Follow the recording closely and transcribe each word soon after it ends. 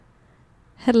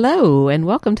Hello, and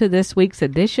welcome to this week's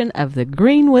edition of the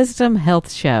Green Wisdom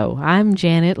Health Show. I'm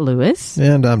Janet Lewis.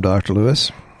 And I'm Dr.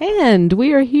 Lewis. And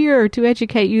we are here to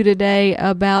educate you today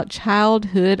about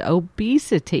childhood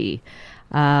obesity,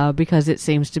 because it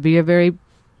seems to be a very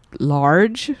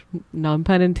large, no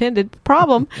pun intended,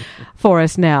 problem for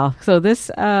us now. So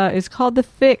this is called the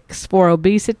Fix for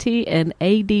Obesity and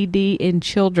ADD in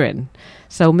Children.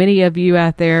 So many of you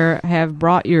out there have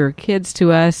brought your kids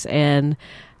to us and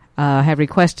have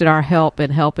requested our help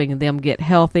in helping them get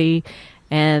healthy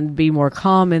and be more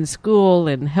calm in school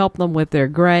and help them with their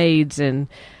grades and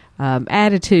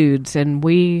attitudes. And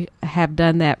we have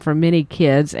done that for many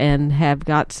kids and have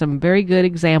got some very good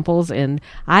examples and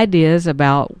ideas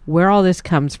about where all this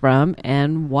comes from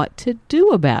and what to do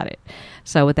about it.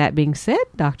 So with that being said,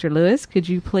 Dr. Lewis, could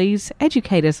you please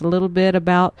educate us a little bit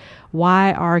about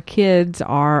why our kids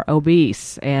are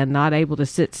obese and not able to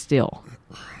sit still?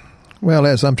 Well,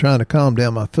 as I'm trying to calm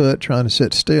down my foot, trying to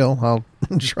sit still, I'll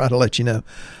try to let you know.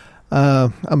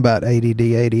 I'm about ADD,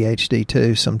 ADHD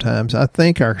too sometimes. I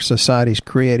think our society's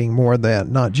creating more of that,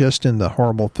 not just in the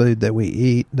horrible food that we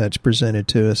eat that's presented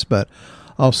to us, but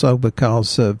also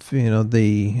because of,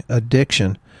 the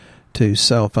addiction to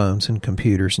cell phones and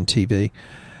computers and TV.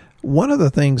 One of the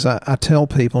things I tell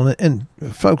people, and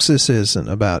folks, this isn't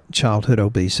about childhood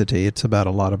obesity. It's about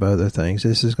a lot of other things.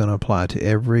 This is going to apply to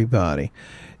everybody.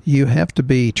 You have to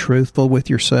be truthful with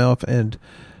yourself and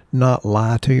not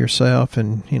lie to yourself.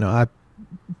 And, I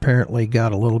apparently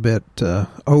got a little bit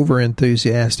over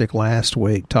enthusiastic last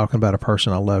week talking about a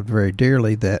person I loved very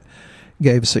dearly that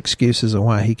gave us excuses of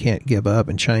why he can't give up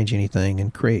and change anything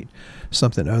and create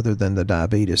something other than the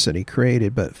diabetes that he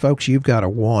created. But folks, you've got to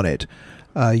want it.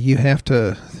 You have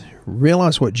to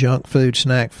realize what junk food,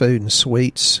 snack food, and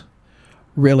sweets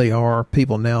really are.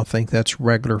 People now think that's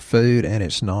regular food, and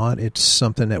it's not. It's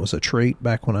something that was a treat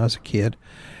back when I was a kid.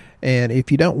 And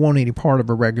if you don't want any part of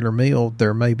a regular meal,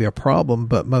 there may be a problem,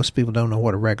 but most people don't know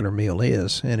what a regular meal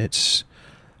is. And it's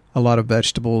a lot of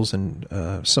vegetables and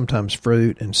sometimes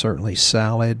fruit and certainly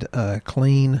salad,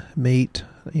 clean meat,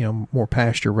 more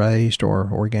pasture-raised or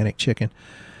organic chicken.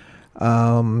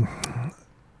 Well,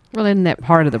 isn't that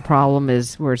part of the problem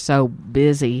is we're so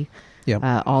busy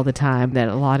all the time that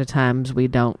a lot of times we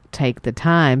don't take the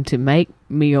time to make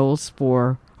meals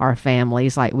for our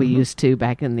families like we used to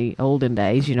back in the olden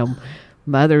days.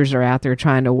 Mothers are out there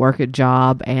trying to work a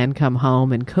job and come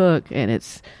home and cook, and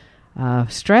it's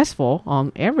stressful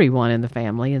on everyone in the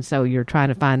family. And so you're trying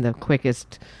to find the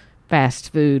quickest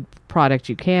fast food product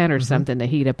you can or something to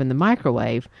heat up in the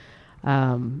microwave.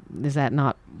 Is that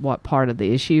not what part of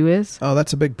the issue is? Oh,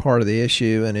 that's a big part of the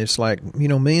issue. And it's like,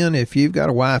 men, if you've got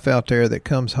a wife out there that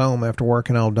comes home after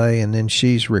working all day and then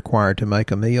she's required to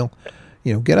make a meal,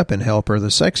 get up and help her. The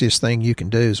sexiest thing you can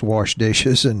do is wash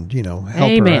dishes and,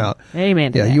 help her out.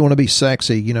 Amen. Yeah, you want to be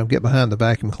sexy, get behind the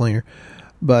vacuum cleaner.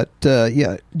 But,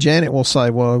 Janet will say,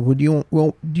 well, do you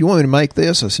want me to make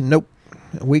this? I said, nope.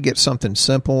 We get something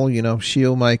simple.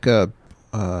 She'll make a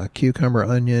cucumber,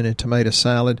 onion, and tomato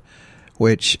salad,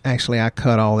 which actually I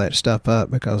cut all that stuff up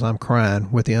because I'm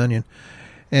crying with the onion.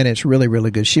 And it's really,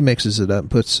 really good. She mixes it up and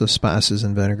puts the spices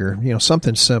and vinegar.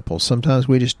 Something simple. Sometimes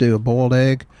we just do a boiled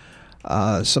egg.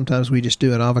 Sometimes we just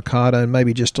do an avocado and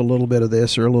maybe just a little bit of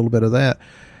this or a little bit of that.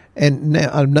 And now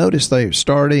I've noticed they're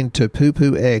starting to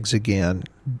poo-poo eggs again.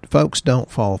 Folks, don't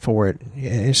fall for it,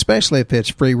 especially if it's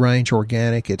free-range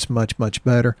organic. It's much, much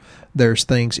better. There's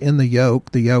things in the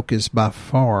yolk. The yolk is by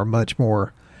far much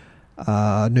more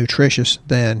nutritious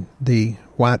than the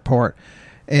white part.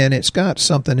 And it's got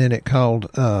something in it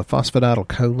called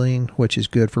phosphatidylcholine, which is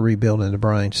good for rebuilding the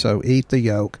brain. So eat the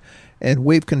yolk. And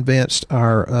we've convinced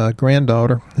our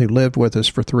granddaughter, who lived with us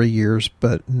for 3 years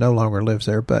but no longer lives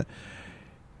there, but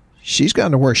she's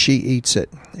gotten to where she eats it.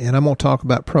 And I'm going to talk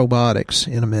about probiotics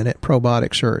in a minute.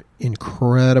 Probiotics are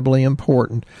incredibly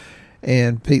important.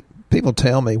 And people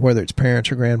tell me, whether it's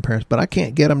parents or grandparents, but I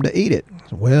can't get them to eat it.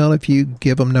 Well, if you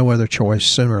give them no other choice,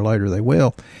 sooner or later they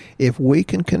will. If we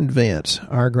can convince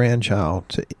our grandchild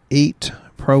to eat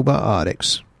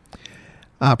probiotics,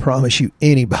 I promise you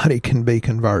anybody can be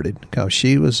converted, because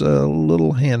she was a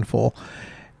little handful.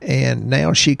 And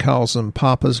now she calls them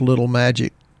Papa's Little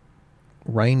Magic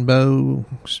Rainbow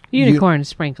Unicorn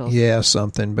Sprinkles. Yeah,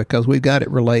 something, because we've got it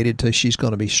related to she's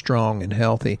going to be strong and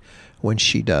healthy when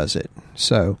she does it.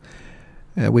 So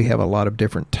we have a lot of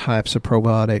different types of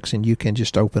probiotics, and you can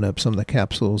just open up some of the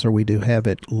capsules, or we do have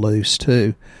it loose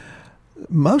too.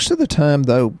 Most of the time,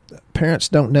 though, parents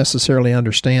don't necessarily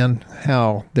understand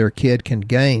how their kid can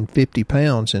gain 50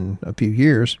 pounds in a few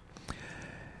years,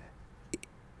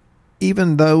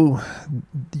 even though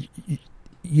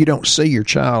you don't see your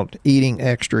child eating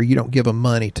extra. You don't give them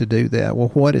money to do that. Well,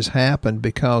 what has happened,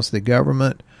 because the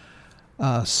government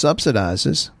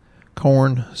subsidizes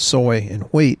corn, soy, and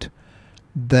wheat,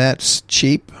 that's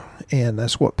cheap, and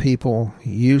that's what people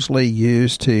usually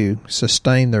use to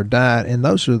sustain their diet. And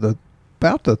those are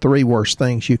about the three worst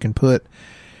things you can put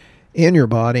in your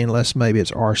body, unless maybe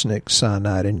it's arsenic,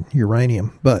 cyanide, and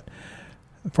uranium. But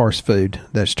as far as food,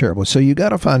 that's terrible. So you got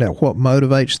to find out what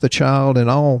motivates the child, and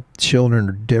all children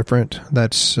are different.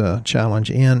 That's a challenge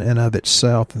in and of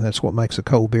itself. That's what makes a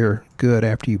cold beer good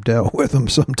after you've dealt with them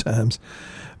sometimes.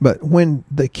 But when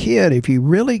the kid, if you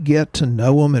really get to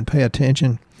know them and pay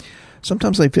attention,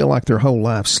 sometimes they feel like their whole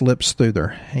life slips through their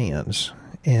hands,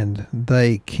 and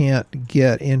they can't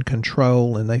get in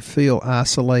control, and they feel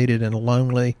isolated and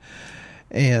lonely,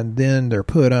 and then they're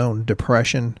put on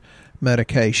depression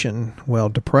medication. Well,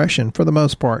 depression, for the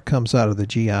most part, comes out of the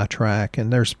GI tract,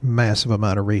 and there's massive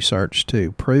amount of research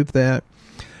to prove that.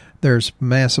 There's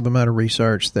massive amount of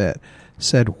research that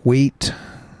said wheat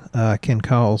can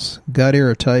cause gut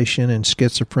irritation and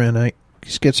schizophrenia,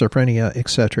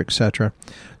 etc., etc.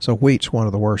 So wheat's one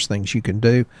of the worst things you can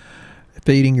do.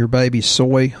 Feeding your baby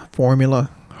soy formula,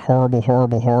 horrible,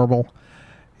 horrible, horrible.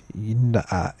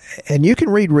 And you can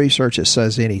read research that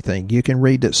says anything. You can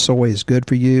read that soy is good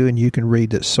for you, and you can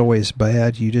read that soy is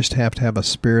bad. You just have to have a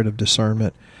spirit of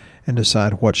discernment and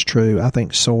decide what's true. I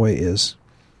think soy is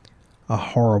a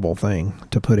horrible thing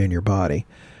to put in your body.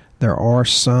 There are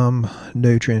some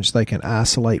nutrients they can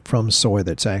isolate from soy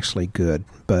that's actually good,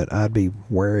 but I'd be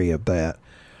wary of that.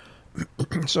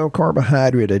 So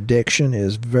carbohydrate addiction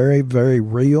is very, very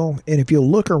real. And if you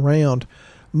look around,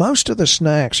 most of the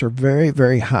snacks are very,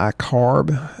 very high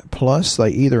carb, plus they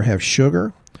either have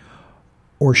sugar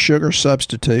or sugar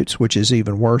substitutes, which is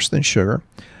even worse than sugar,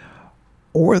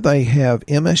 or they have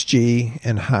MSG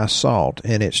and high salt,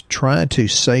 and it's trying to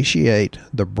satiate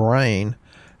the brain.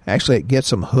 Actually, it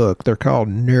gets them hooked. They're called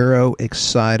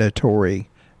neuroexcitatory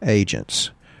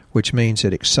agents, which means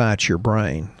it excites your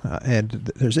brain. And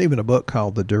there's even a book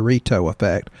called The Dorito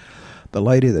Effect. The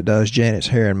lady that does Janet's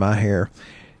hair and my hair,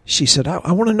 she said,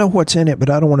 I want to know what's in it,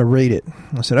 but I don't want to read it.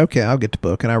 I said, okay, I'll get the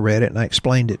book. And I read it, and I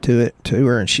explained it to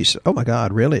her. And she said, oh, my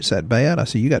God, really? It's that bad? I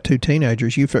said, you got 2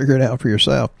 teenagers. You figure it out for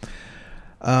yourself.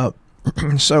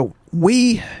 So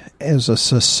we, as a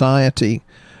society,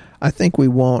 I think we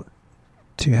want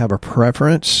to have a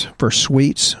preference for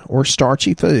sweets or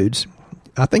starchy foods.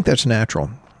 I think that's natural.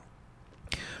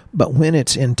 But when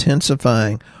it's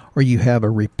intensifying or you have a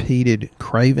repeated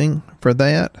craving for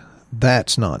that,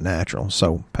 that's not natural.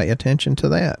 So pay attention to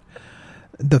that.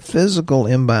 The physical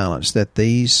imbalance that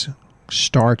these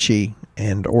starchy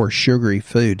and or sugary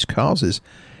foods causes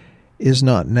is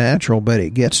not natural, but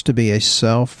it gets to be a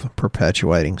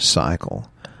self-perpetuating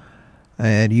cycle.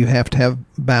 And you have to have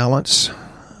balance.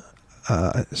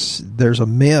 There's a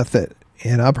myth that,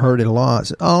 and I've heard it a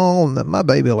lot, oh, my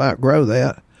baby will outgrow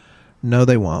that. No,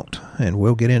 they won't. And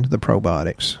we'll get into the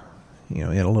probiotics, in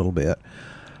a little bit.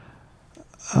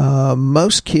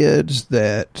 Most kids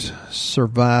that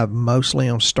survive mostly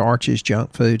on starches,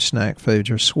 junk food, snack foods,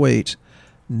 or sweets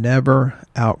never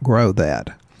outgrow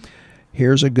that.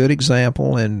 Here's a good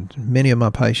example, and many of my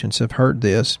patients have heard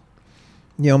this.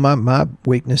 My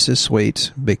weakness is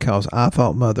sweets, because I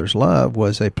thought mother's love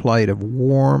was a plate of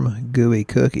warm, gooey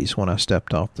cookies when I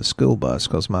stepped off the school bus,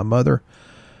 because my mother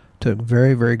took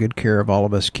very, very good care of all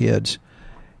of us kids.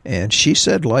 And she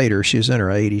said later, she was in her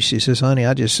 80s, she says, honey,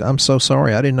 I'm so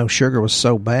sorry. I didn't know sugar was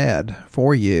so bad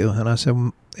for you. And I said,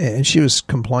 and she was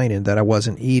complaining that I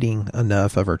wasn't eating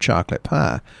enough of her chocolate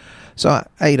pie. So I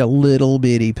ate a little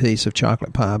bitty piece of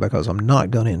chocolate pie because I'm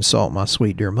not going to insult my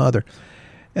sweet dear mother.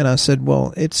 And I said,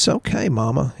 well, it's okay,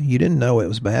 Mama. You didn't know it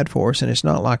was bad for us, and it's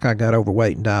not like I got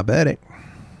overweight and diabetic.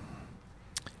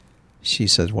 She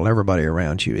says, well, everybody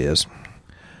around you is.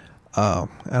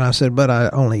 And I said, but I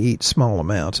only eat small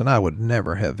amounts, and I would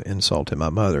never have insulted my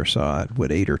mother, so I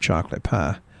would eat her chocolate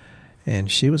pie. And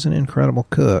she was an incredible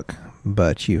cook,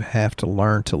 but you have to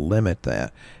learn to limit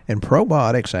that. And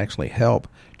probiotics actually help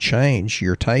change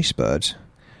your taste buds.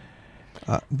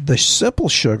 The simple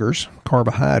sugars,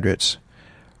 carbohydrates,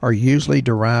 are usually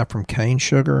derived from cane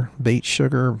sugar, beet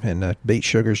sugar, and beet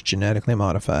sugar is genetically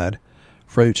modified,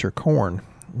 fruits, or corn.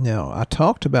 Now, I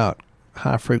talked about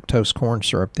high fructose corn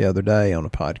syrup the other day on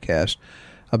a podcast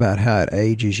about how it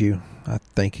ages you. I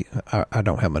think, I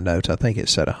don't have my notes, I think it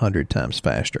said 100 times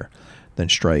faster than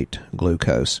straight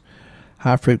glucose.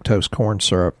 High fructose corn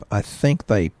syrup, I think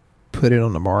they put it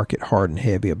on the market hard and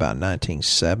heavy about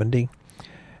 1970.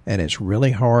 And it's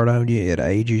really hard on you. It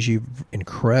ages you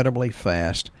incredibly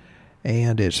fast,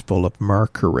 and it's full of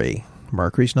mercury,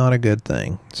 Mercury's not a good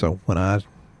thing. So when I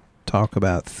talk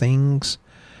about things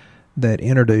that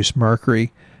introduce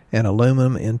mercury and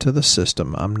aluminum into the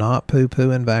system, I'm not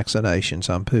poo-pooing vaccinations.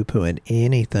 I'm poo-pooing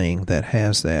anything that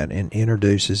has that and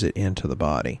introduces it into the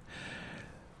body.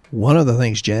 One of the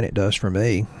things Janet does for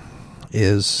me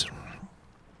is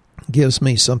gives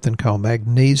me something called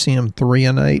magnesium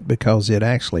threonate, because it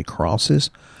actually crosses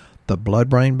the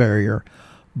blood-brain barrier,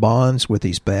 bonds with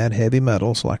these bad heavy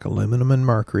metals like aluminum and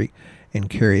mercury, and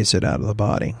carries it out of the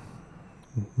body.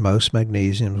 Most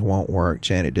magnesiums won't work.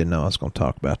 Janet didn't know I was going to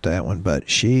talk about that one, but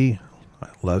she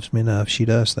loves me enough. She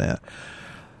does that.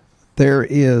 There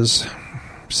is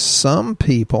some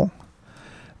people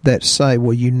that say,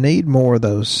 well, you need more of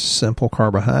those simple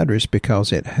carbohydrates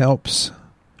because it helps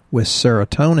with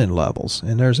serotonin levels.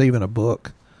 And there's even a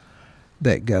book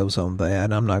that goes on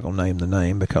that. I'm not going to name the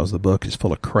name because the book is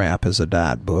full of crap as a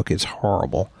diet book. It's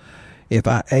horrible. If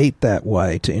I ate that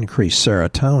way to increase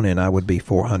serotonin, I would be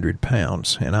 400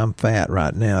 pounds. And I'm fat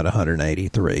right now at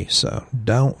 183. So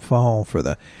don't fall for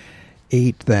the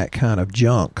eat that kind of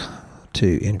junk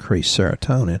to increase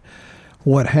serotonin.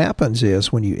 What happens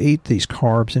is when you eat these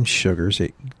carbs and sugars,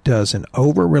 it does an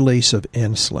over-release of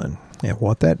insulin. And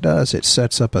what that does, it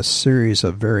sets up a series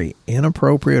of very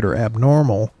inappropriate or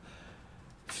abnormal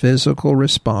physical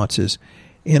responses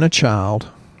in a child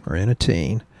or in a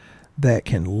teen that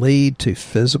can lead to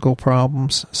physical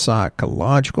problems,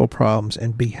 psychological problems,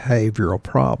 and behavioral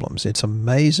problems. It's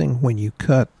amazing when you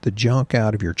cut the junk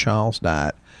out of your child's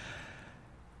diet,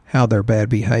 how their bad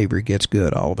behavior gets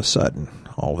good all of a sudden.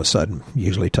 All of a sudden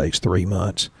usually takes 3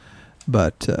 months.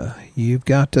 But you've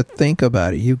got to think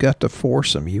about it. You've got to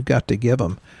force them. You've got to give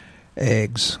them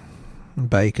eggs,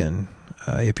 bacon.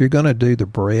 If you're going to do the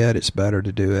bread, it's better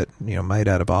to do it, made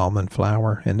out of almond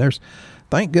flour. And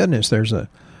thank goodness, there's a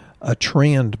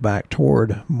trend back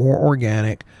toward more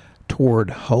organic, toward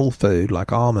whole food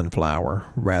like almond flour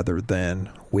rather than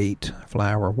wheat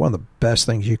flour. One of the best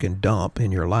things you can dump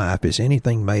in your life is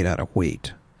anything made out of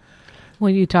wheat.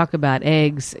 When you talk about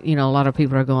eggs, a lot of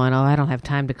people are going, oh, I don't have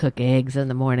time to cook eggs in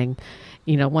the morning.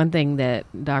 One thing that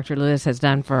Dr. Lewis has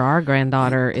done for our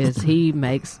granddaughter is he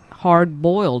makes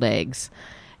hard-boiled eggs.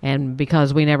 And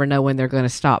because we never know when they're going to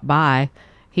stop by,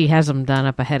 he has them done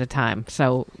up ahead of time.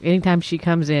 So anytime she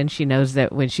comes in, she knows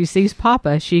that when she sees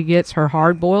Papa, she gets her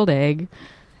hard-boiled egg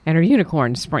and her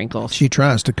unicorn sprinkles. She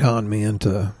tries to con me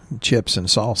into chips and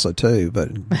salsa, too,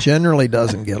 but generally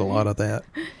doesn't get a lot of that.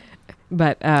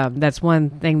 But that's one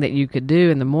thing that you could do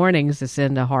in the mornings, to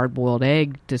send a hard-boiled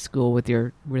egg to school with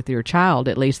your child.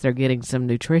 At least they're getting some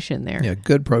nutrition there. Yeah,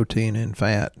 good protein and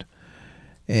fat.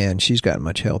 And she's gotten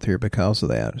much healthier because of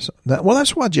that. So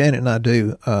that's why Janet and I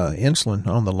do insulin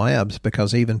on the labs,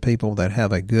 because even people that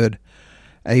have a good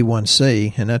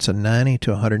A1C, and that's a 90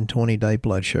 to 120-day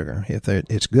blood sugar, if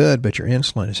it's good but your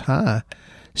insulin is high,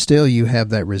 still you have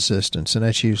that resistance, and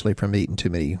that's usually from eating too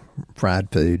many fried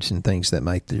foods and things that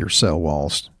make your cell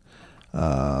walls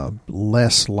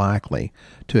less likely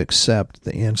to accept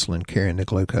the insulin carrying the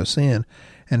glucose in,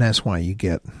 and that's why you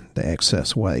get the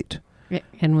excess weight.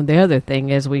 And the other thing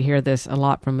is, we hear this a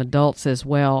lot from adults as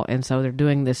well, and so they're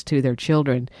doing this to their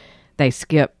children. They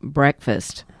skip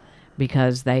breakfast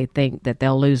because they think that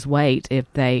they'll lose weight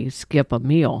if they skip a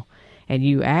meal. And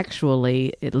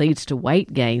it leads to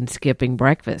weight gain skipping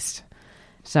breakfast.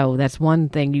 So that's one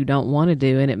thing you don't want to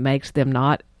do, and it makes them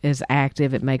not as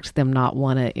active. It makes them not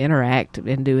want to interact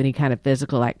and do any kind of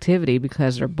physical activity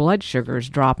because their blood sugar is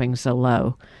dropping so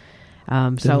low.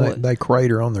 So they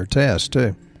crater on their test,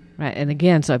 too. Right, and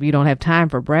again, so if you don't have time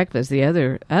for breakfast, the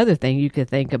other thing you could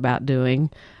think about doing,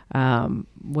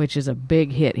 which is a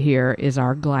big hit here, is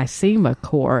our Glycema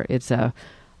Core. It's a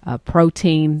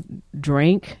protein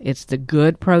drink. It's the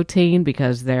good protein,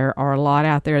 because there are a lot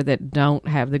out there that don't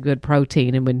have the good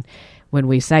protein. And when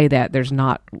we say that, there's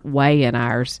not whey in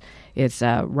ours. It's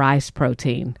rice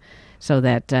protein. So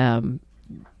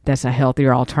that's a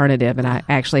healthier alternative. And I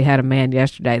actually had a man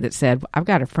yesterday that said, I've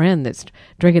got a friend that's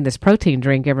drinking this protein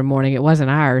drink every morning. It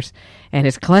wasn't ours. And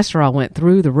his cholesterol went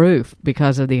through the roof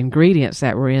because of the ingredients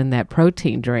that were in that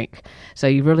protein drink. So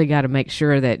you really got to make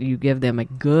sure that you give them a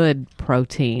good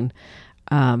protein,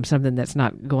 something that's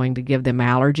not going to give them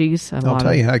allergies. I'll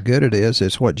tell you how good it is.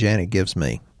 It's what Janet gives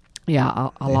me. Yeah,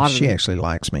 a lot of she actually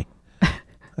likes me.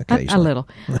 A little.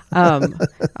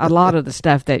 A lot of the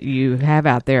stuff that you have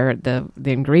out there, the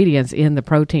ingredients in the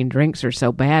protein drinks are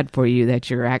so bad for you that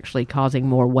you're actually causing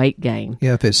more weight gain.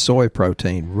 Yeah, if it's soy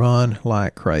protein, run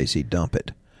like crazy, dump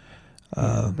it.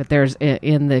 But there's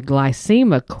in the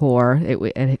Glycema Core,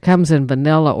 it comes in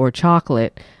vanilla or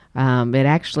chocolate. It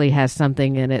actually has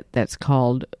something in it that's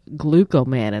called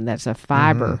glucomannan, and that's a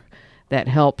fiber that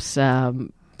helps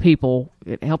people.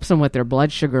 It helps them with their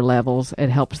blood sugar levels. It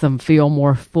helps them feel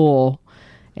more full,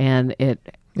 and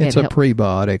it's a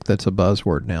prebiotic. That's a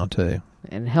buzzword now too.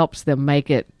 And helps them make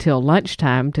it till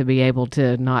lunchtime to be able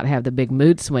to not have the big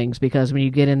mood swings, because when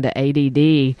you get into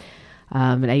ADD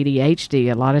and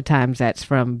ADHD, a lot of times that's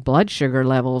from blood sugar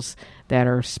levels that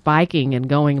are spiking and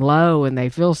going low, and they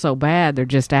feel so bad they're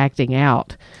just acting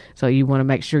out. So you want to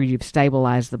make sure you've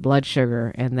stabilized the blood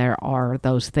sugar, and there are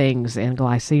those things in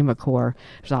Glycemicor.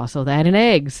 There's also that in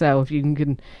eggs. So if you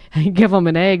can give them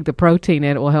an egg, the protein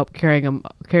in it will help carry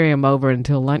them over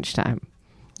until lunchtime.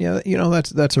 Yeah,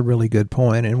 that's a really good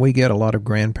point, and we get a lot of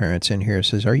grandparents in here that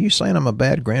says, "Are you saying I'm a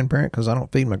bad grandparent because I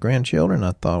don't feed my grandchildren?"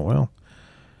 I thought, well,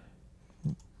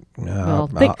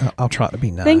 I'll try to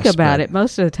be nice. Think about it.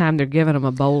 Most of the time, they're giving them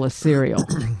a bowl of cereal.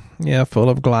 Yeah,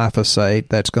 full of glyphosate.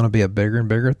 That's going to be a bigger and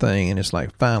bigger thing, and it's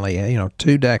like finally,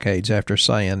 2 decades after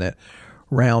saying that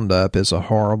Roundup is a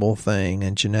horrible thing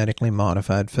and genetically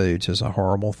modified foods is a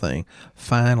horrible thing,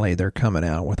 finally they're coming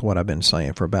out with what I've been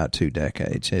saying for about 2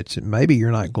 decades. It's maybe you're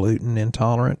not gluten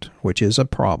intolerant, which is a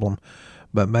problem,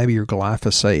 but maybe you're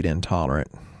glyphosate intolerant.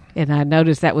 And I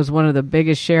noticed that was one of the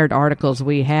biggest shared articles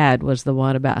we had, was the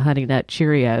one about Honey Nut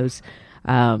Cheerios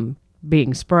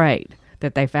being sprayed,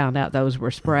 that they found out those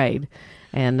were sprayed.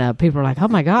 And people are like, oh,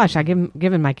 my gosh, I'm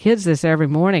giving my kids this every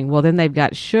morning. Well, then they've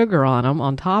got sugar on them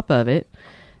on top of it.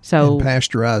 So, and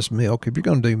pasteurized milk. If you're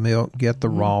going to do milk, get the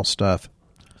raw stuff.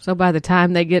 So by the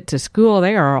time they get to school,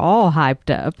 they are all hyped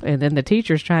up. And then the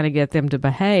teacher's trying to get them to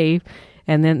behave.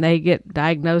 And then they get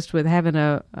diagnosed with having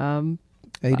a ADD,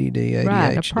 ADHD,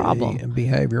 right, a problem. And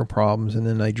behavioral problems, and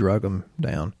then they drug them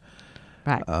down.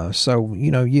 Right. So,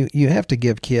 you have to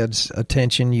give kids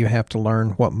attention. You have to learn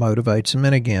what motivates them.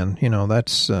 And again,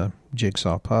 that's a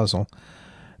jigsaw puzzle.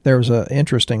 There was an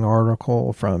interesting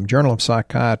article from Journal of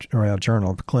Psychiatry, or Journal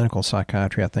of Clinical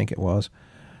Psychiatry, I think it was.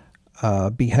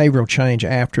 Behavioral change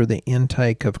after the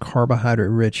intake of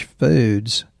carbohydrate-rich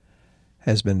foods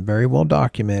has been very well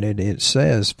documented. It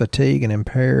says fatigue and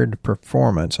impaired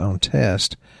performance on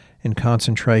test and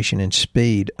concentration and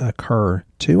speed occur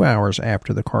 2 hours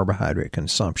after the carbohydrate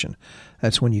consumption.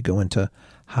 That's when you go into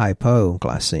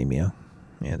hypoglycemia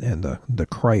and the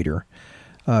crater.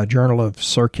 Journal of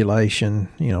Circulation,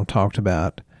 talked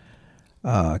about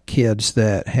kids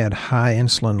that had high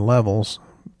insulin levels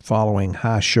following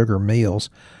high sugar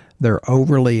meals. Their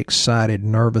overly excited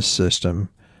nervous system,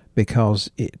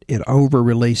 because it over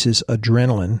releases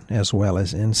adrenaline as well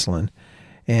as insulin,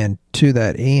 and to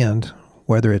that end,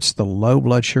 whether it's the low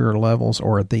blood sugar levels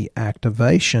or the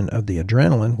activation of the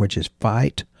adrenaline, which is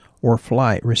fight or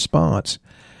flight response,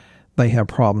 they have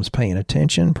problems paying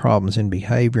attention. Problems in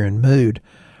behavior and mood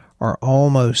are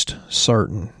almost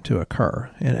certain to occur.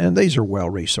 And these are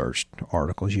well-researched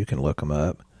articles. You can look them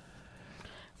up.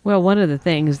 Well, one of the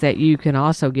things that you can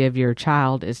also give your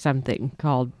child is something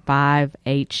called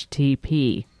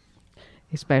 5-HTP,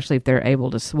 especially if they're able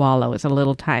to swallow. It's a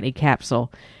little tiny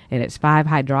capsule, and it's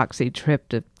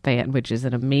 5-hydroxytryptophan, which is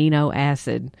an amino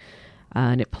acid,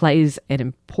 and it plays an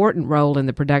important role in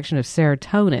the production of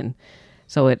serotonin.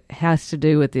 So it has to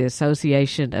do with the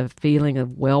association of feeling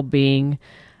of well-being.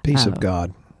 Peace of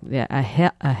God. Yeah, a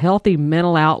healthy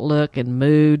mental outlook and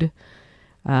mood.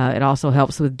 It also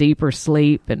helps with deeper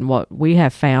sleep. And what we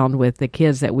have found with the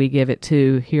kids that we give it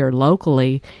to here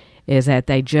locally is that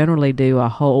they generally do a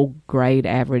whole grade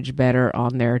average better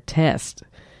on their test.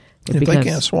 If they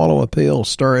can't swallow a pill,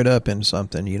 stir it up in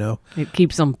something, It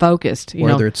keeps them focused.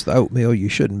 Whether it's the oatmeal you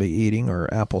shouldn't be eating or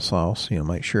applesauce,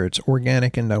 make sure it's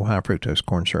organic and no high fructose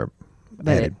corn syrup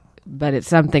added. But it's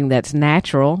something that's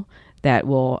natural that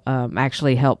will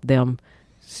actually help them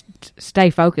stay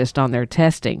focused on their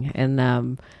testing.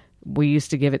 And we used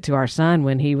to give it to our son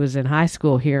when he was in high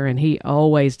school here, and he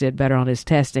always did better on his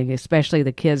testing, especially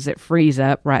the kids that freeze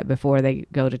up right before they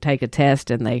go to take a test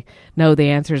and they know the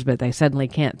answers, but they suddenly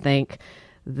can't think.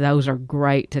 Those are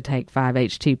great to take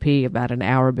 5-HTP about an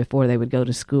hour before they would go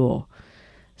to school.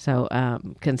 So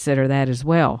consider that as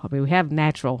well. I mean, we have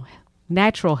natural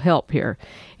help here,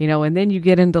 and then you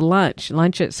get into lunch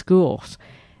at schools.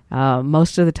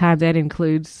 Most of the time that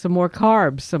includes some more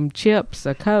carbs, some chips,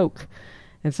 a Coke.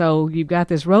 And so you've got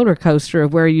this roller coaster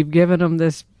of where you've given them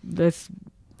this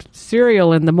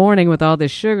cereal in the morning with all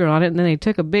this sugar on it, and then they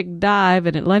took a big dive,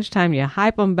 and at lunchtime you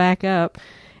hype them back up,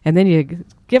 and then you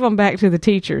give them back to the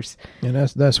teachers. And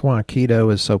that's why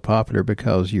keto is so popular,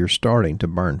 because you're starting to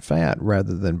burn fat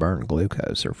rather than burn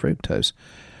glucose or fructose.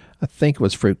 I think it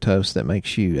was fructose that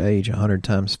makes you age 100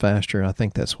 times faster. I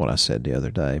think that's what I said the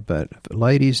other day. But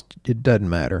ladies, it doesn't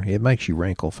matter. It makes you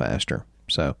wrinkle faster.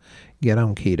 So get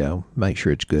on keto, make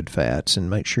sure it's good fats, and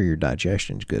make sure your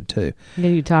digestion's good too. Yeah,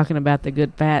 you're talking about the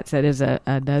good fats. That is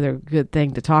another good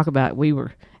thing to talk about. We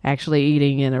were actually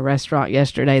eating in a restaurant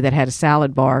yesterday that had a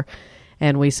salad bar,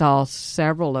 and we saw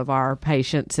several of our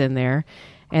patients in there,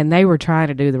 and they were trying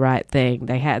to do the right thing.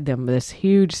 They had them this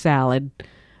huge salad,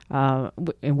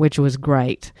 which was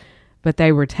great. But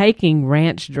they were taking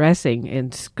ranch dressing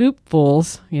in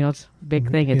scoopfuls. You know, it's a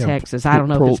big thing in Texas. I don't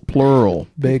know if it's plural,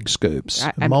 big scoops,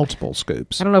 multiple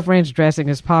scoops. I don't know if ranch dressing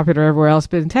is popular everywhere else,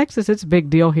 but in Texas, it's a big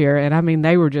deal here. And I mean,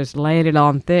 they were just laying it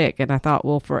on thick. And I thought,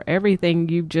 well, for everything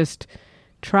you've just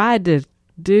tried to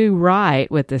do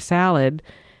right with the salad,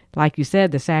 like you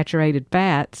said, the saturated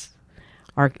fats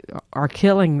are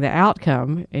killing the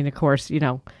outcome. And of course, you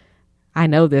know, I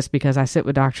know this because I sit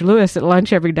with Dr. Lewis at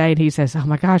lunch every day, and he says, "Oh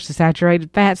my gosh, the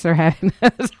saturated fats they're having."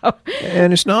 So,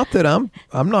 and it's not that I'm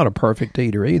not a perfect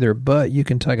eater either, but you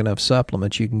can take enough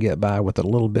supplements you can get by with a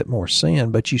little bit more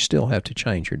sin, but you still have to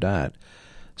change your diet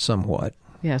somewhat.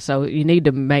 Yeah, so you need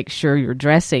to make sure your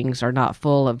dressings are not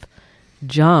full of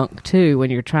junk too when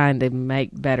you're trying to make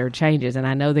better changes. And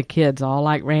I know the kids all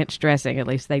like ranch dressing, at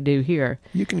least they do here.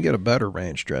 You can get a better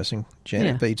ranch dressing.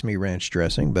 Janet feeds me ranch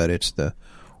dressing, but it's the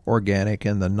organic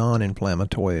and the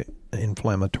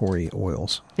non-inflammatory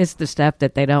oils. It's the stuff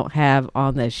that they don't have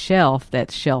on the shelf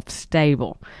that's shelf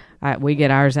stable. We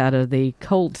get ours out of the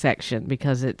cold section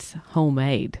because it's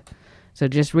homemade. So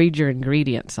just read your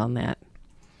ingredients on that.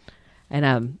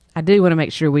 And I do want to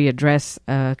make sure we address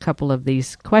a couple of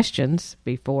these questions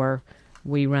before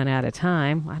we run out of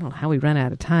time. I don't know how we run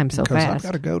out of time so fast. Because I've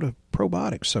got to go to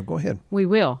probiotics, so go ahead. We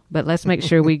will, but let's make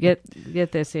sure we get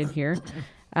this in here.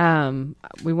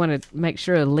 We want to make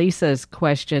sure Lisa's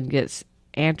question gets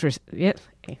answered.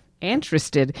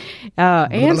 Answered. I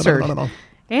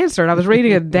was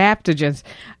reading adaptogens.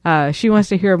 She wants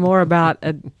to hear more about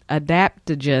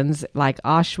adaptogens like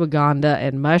ashwagandha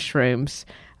and mushrooms,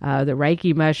 the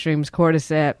Reiki mushrooms,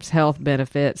 cordyceps, health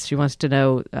benefits. She wants to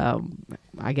know,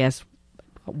 I guess,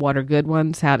 what are good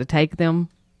ones, how to take them.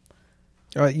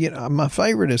 My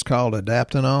favorite is called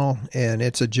Adaptanol, and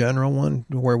it's a general one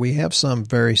where we have some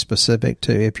very specific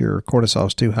to if your cortisol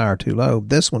is too high or too low.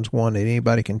 This one's one that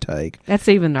anybody can take. That's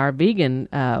even our vegan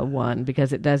one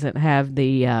because it doesn't have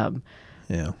the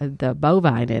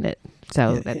bovine in it.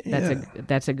 So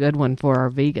that's a good one for our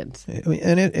vegans.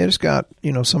 And it's got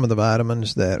some of the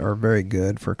vitamins that are very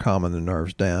good for calming the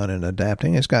nerves down and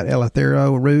adapting. It's got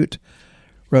eleuthero root,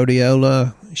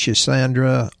 rhodiola,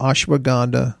 schisandra,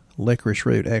 ashwagandha, licorice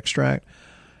root extract,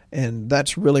 and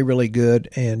that's really, really good.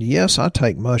 And yes, I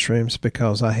take mushrooms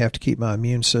because I have to keep my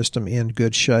immune system in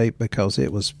good shape because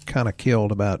it was kind of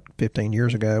killed about 15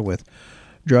 years ago with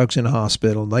drugs in the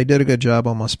hospital. They did a good job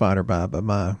on my spider bite, but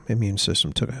my immune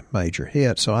system took a major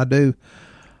hit. So I do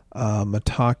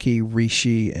maitake,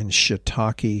 reishi, and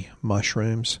shiitake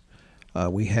mushrooms.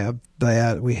 We have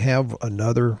that. We have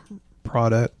another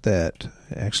product that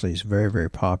actually is very,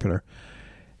 very popular.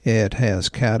 It has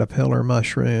caterpillar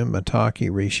mushroom,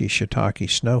 maitake, reishi, shiitake,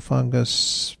 snow fungus,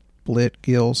 split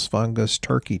gills fungus,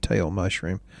 turkey tail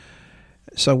mushroom.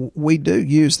 So we do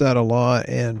use that a lot.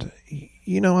 And,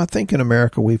 I think in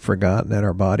America we've forgotten that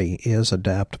our body is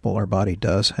adaptable. Our body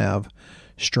does have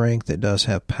strength. It does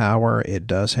have power. It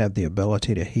does have the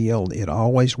ability to heal. It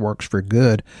always works for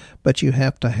good, but you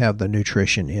have to have the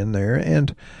nutrition in there.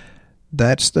 And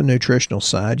that's the nutritional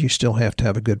side. You still have to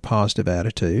have a good positive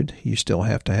attitude. You still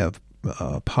have to have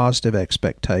positive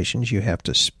expectations. You have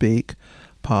to speak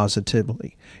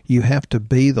positively. You have to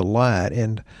be the light.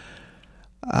 And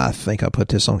I think I put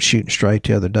this on Shooting Straight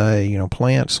the other day.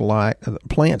 Plants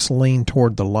lean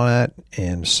toward the light,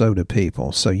 and so do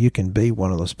people. So you can be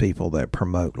one of those people that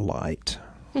promote light.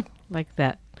 Like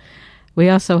that. We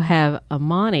also have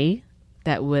Amani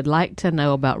that would like to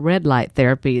know about red light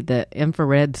therapy, the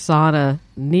infrared sauna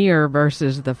near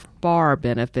versus the far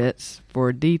benefits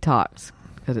for detox,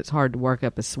 because it's hard to work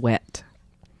up a sweat.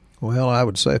 Well, I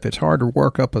would say if it's hard to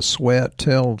work up a sweat,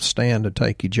 tell Stan to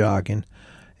take you jogging.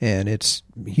 And it's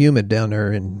humid down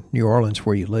there in New Orleans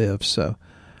where you live, so.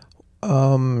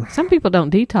 Some people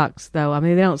don't detox, though. I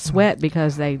mean, they don't sweat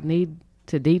because they need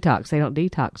to detox. They don't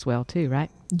detox well, too,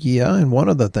 right? Yeah, and one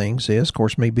of the things is, of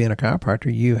course, me being a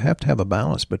chiropractor, you have to have a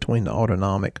balance between the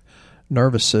autonomic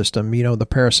nervous system, the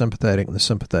parasympathetic and the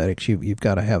sympathetics. You've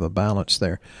got to have a balance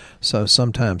there. So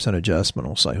sometimes an adjustment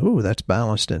will say, ooh, that's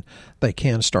balanced, and they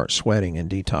can start sweating and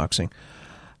detoxing.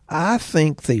 I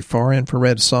think the far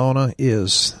infrared sauna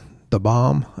is the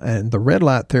bomb, and the red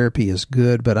light therapy is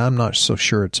good, but I'm not so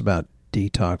sure it's about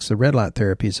detox. The red light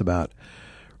therapy is about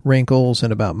wrinkles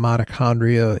and about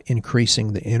mitochondria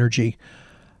increasing the energy.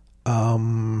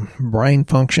 Brain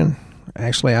function.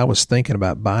 Actually, I was thinking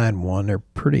about buying one. They're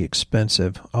pretty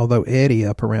expensive. Although Eddie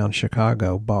up around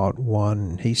Chicago bought one,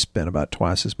 and he spent about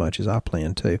twice as much as I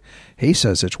planned to. He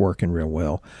says it's working real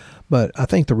well. But I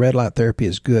think the red light therapy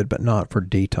is good, but not for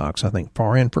detox. I think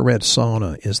far infrared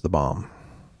sauna is the bomb.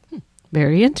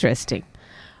 Very interesting.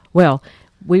 Well,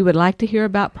 we would like to hear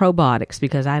about probiotics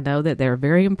because I know that they're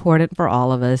very important for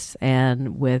all of us.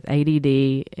 And with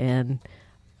ADD and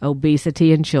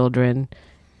obesity in children,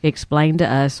 explain to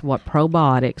us what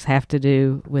probiotics have to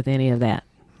do with any of that.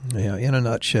 Yeah, in a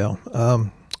nutshell.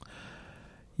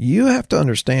 You have to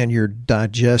understand your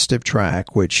digestive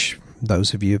tract, which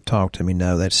those of you who have talked to me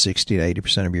know that's 60 to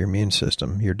 80% of your immune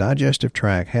system. Your digestive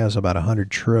tract has about 100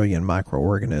 trillion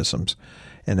microorganisms,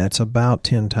 and that's about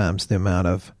 10 times the amount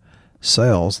of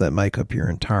cells that make up your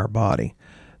entire body.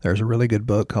 There's a really good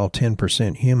book called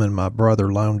 10% Human. My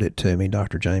brother loaned it to me,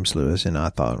 Dr. James Lewis, and I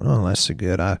thought, oh, that's so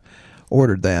good. I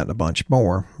ordered that and a bunch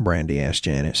more. Brandy asked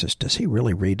Janet, says, does he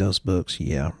really read those books?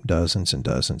 Yeah, dozens and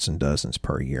dozens and dozens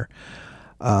per year.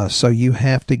 So you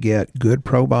have to get good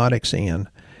probiotics in.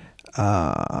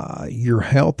 Your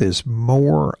health is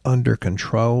more under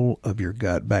control of your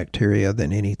gut bacteria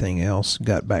than anything else.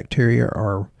 Gut bacteria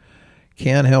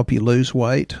can help you lose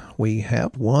weight. We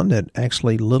have one that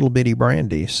actually Little Bitty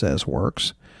Brandy says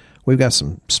works. We've got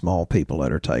some small people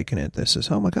that are taking it that says,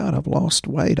 oh my God, I've lost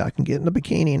weight. I can get in the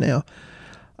bikini now.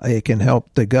 It can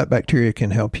help, the gut bacteria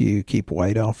can help you keep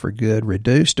weight off for good,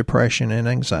 reduce depression and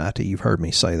anxiety. You've heard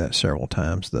me say that several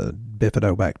times. The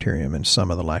bifidobacterium and some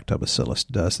of the lactobacillus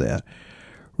does that.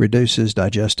 Reduces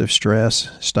digestive stress,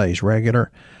 stays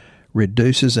regular,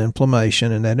 reduces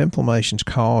inflammation, and that inflammation is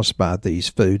caused by these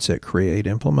foods that create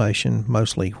inflammation,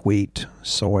 mostly wheat,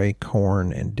 soy,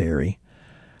 corn, and dairy.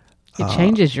 It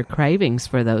changes your cravings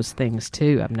for those things,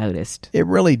 too, I've noticed. It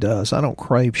really does. I don't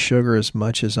crave sugar as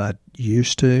much as I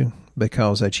used to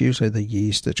because that's usually the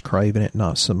yeast that's craving it,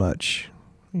 not so much,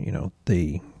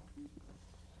 it's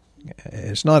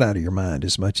not out of your mind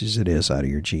as much as it is out of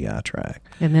your GI tract.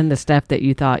 And then the stuff that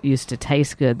you thought used to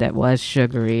taste good that was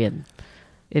sugary, and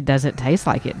it doesn't taste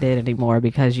like it did anymore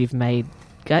because you've made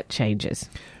gut changes.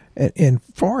 And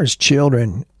far as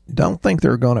children, don't think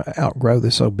they're going to outgrow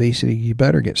this obesity. You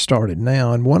better get started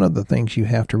now. And one of the things you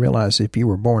have to realize, if you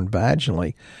were born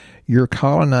vaginally, you're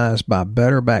colonized by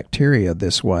better bacteria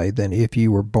this way than if you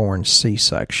were born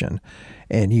C-section.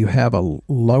 And you have a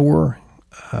lower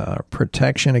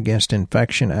protection against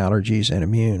infection, allergies, and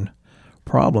immune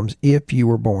problems if you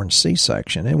were born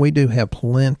C-section. And we do have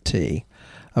plenty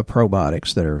of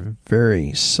probiotics that are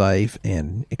very safe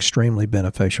and extremely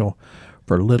beneficial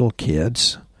for little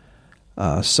kids.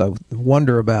 So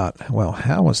wonder about, well,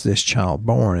 how was this child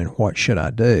born and what should I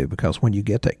do? Because when you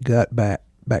get that gut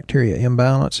bacteria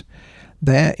imbalance,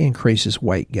 that increases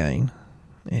weight gain.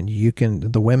 And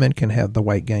the women can have the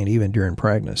weight gain even during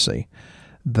pregnancy.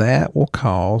 That will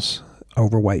cause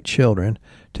overweight children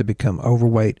to become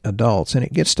overweight adults. And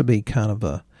it gets to be kind of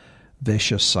a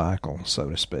vicious cycle, so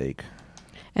to speak.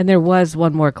 And there was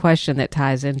one more question that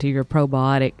ties into your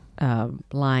probiotic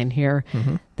line here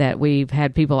that we've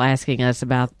had people asking us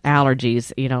about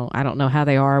allergies. I don't know how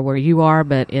they are where you are,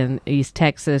 but in East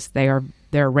Texas, they're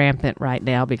rampant right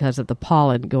now because of the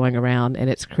pollen going around,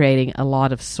 and it's creating a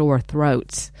lot of sore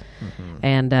throats.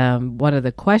 And one of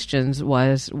the questions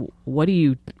was, what do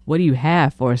you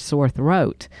have for a sore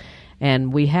throat?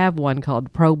 And we have one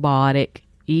called Probiotic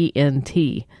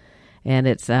ENT, and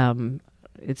it's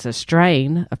a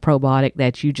strain of probiotic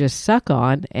that you just suck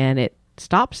on, and it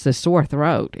stops the sore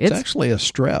throat. It's actually a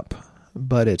strep,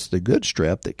 but it's the good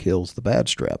strep that kills the bad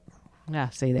strep. Yeah,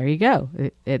 see, there you go.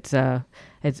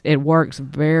 It works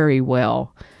very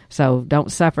well. So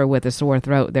don't suffer with a sore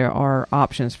throat. There are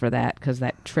options for that because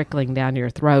that trickling down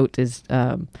your throat is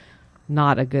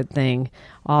not a good thing.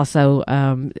 Also,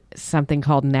 something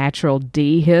called Natural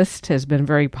Dehyst has been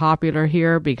very popular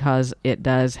here because it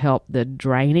does help the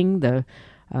draining, the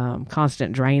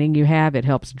constant draining you have. It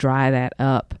helps dry that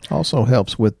up. Also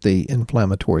helps with the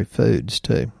inflammatory foods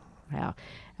too. Wow.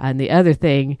 And the other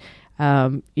thing,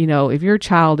 if your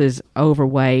child is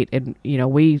overweight, and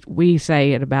we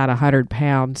say at about 100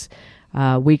 pounds,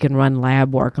 we can run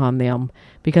lab work on them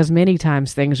because many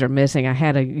times things are missing. I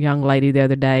had a young lady the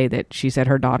other day that she said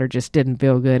her daughter just didn't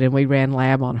feel good, and we ran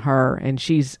lab on her, and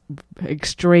she's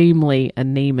extremely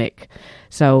anemic.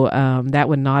 So that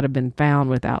would not have been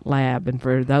found without lab. And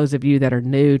for those of you that are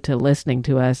new to listening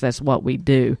to us, that's what we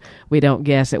do. We don't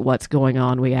guess at what's going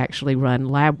on. We actually run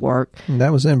lab work. And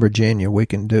that was in Virginia. We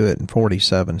can do it in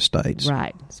 47 states.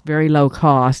 Right. It's very low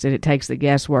cost, and it takes the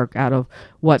guesswork out of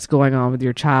what's going on with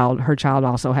your child. Her child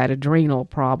also had adrenal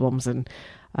problems, and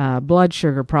blood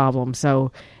sugar problem.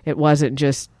 So it wasn't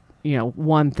just,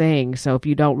 one thing. So if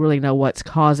you don't really know what's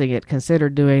causing it, consider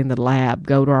doing the lab.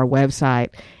 Go to our website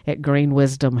at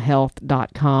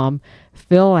greenwisdomhealth.com,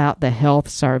 fill out the health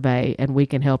survey, and we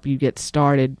can help you get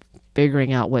started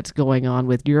figuring out what's going on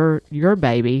with your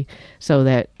baby so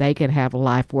that they can have a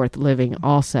life worth living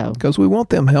also. Because we want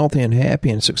them healthy and happy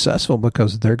and successful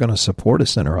because they're going to support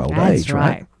us in our old age,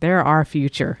 right? They're our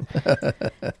future.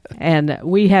 And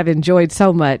we have enjoyed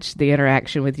so much the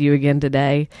interaction with you again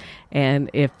today. And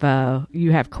if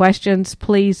you have questions,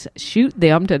 please shoot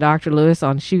them to Dr. Lewis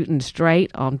on Shooting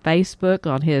Straight on Facebook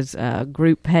on his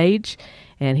group page,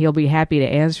 and he'll be happy to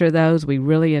answer those. We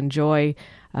really enjoy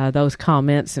those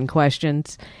comments and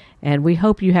questions. And we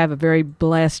hope you have a very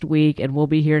blessed week, and we'll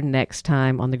be here next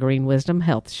time on the Green Wisdom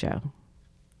Health Show.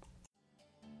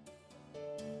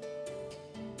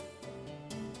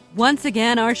 Once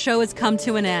again, our show has come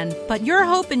to an end, but your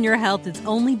hope in your health is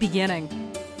only beginning.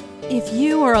 If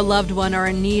you or a loved one are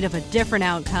in need of a different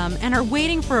outcome and are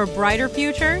waiting for a brighter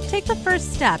future, take the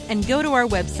first step and go to our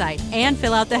website and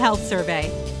fill out the health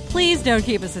survey. Please don't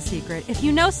keep us a secret. If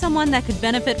you know someone that could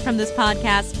benefit from this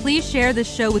podcast, please share this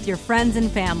show with your friends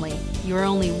and family. You are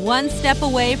only one step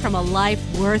away from a life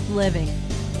worth living.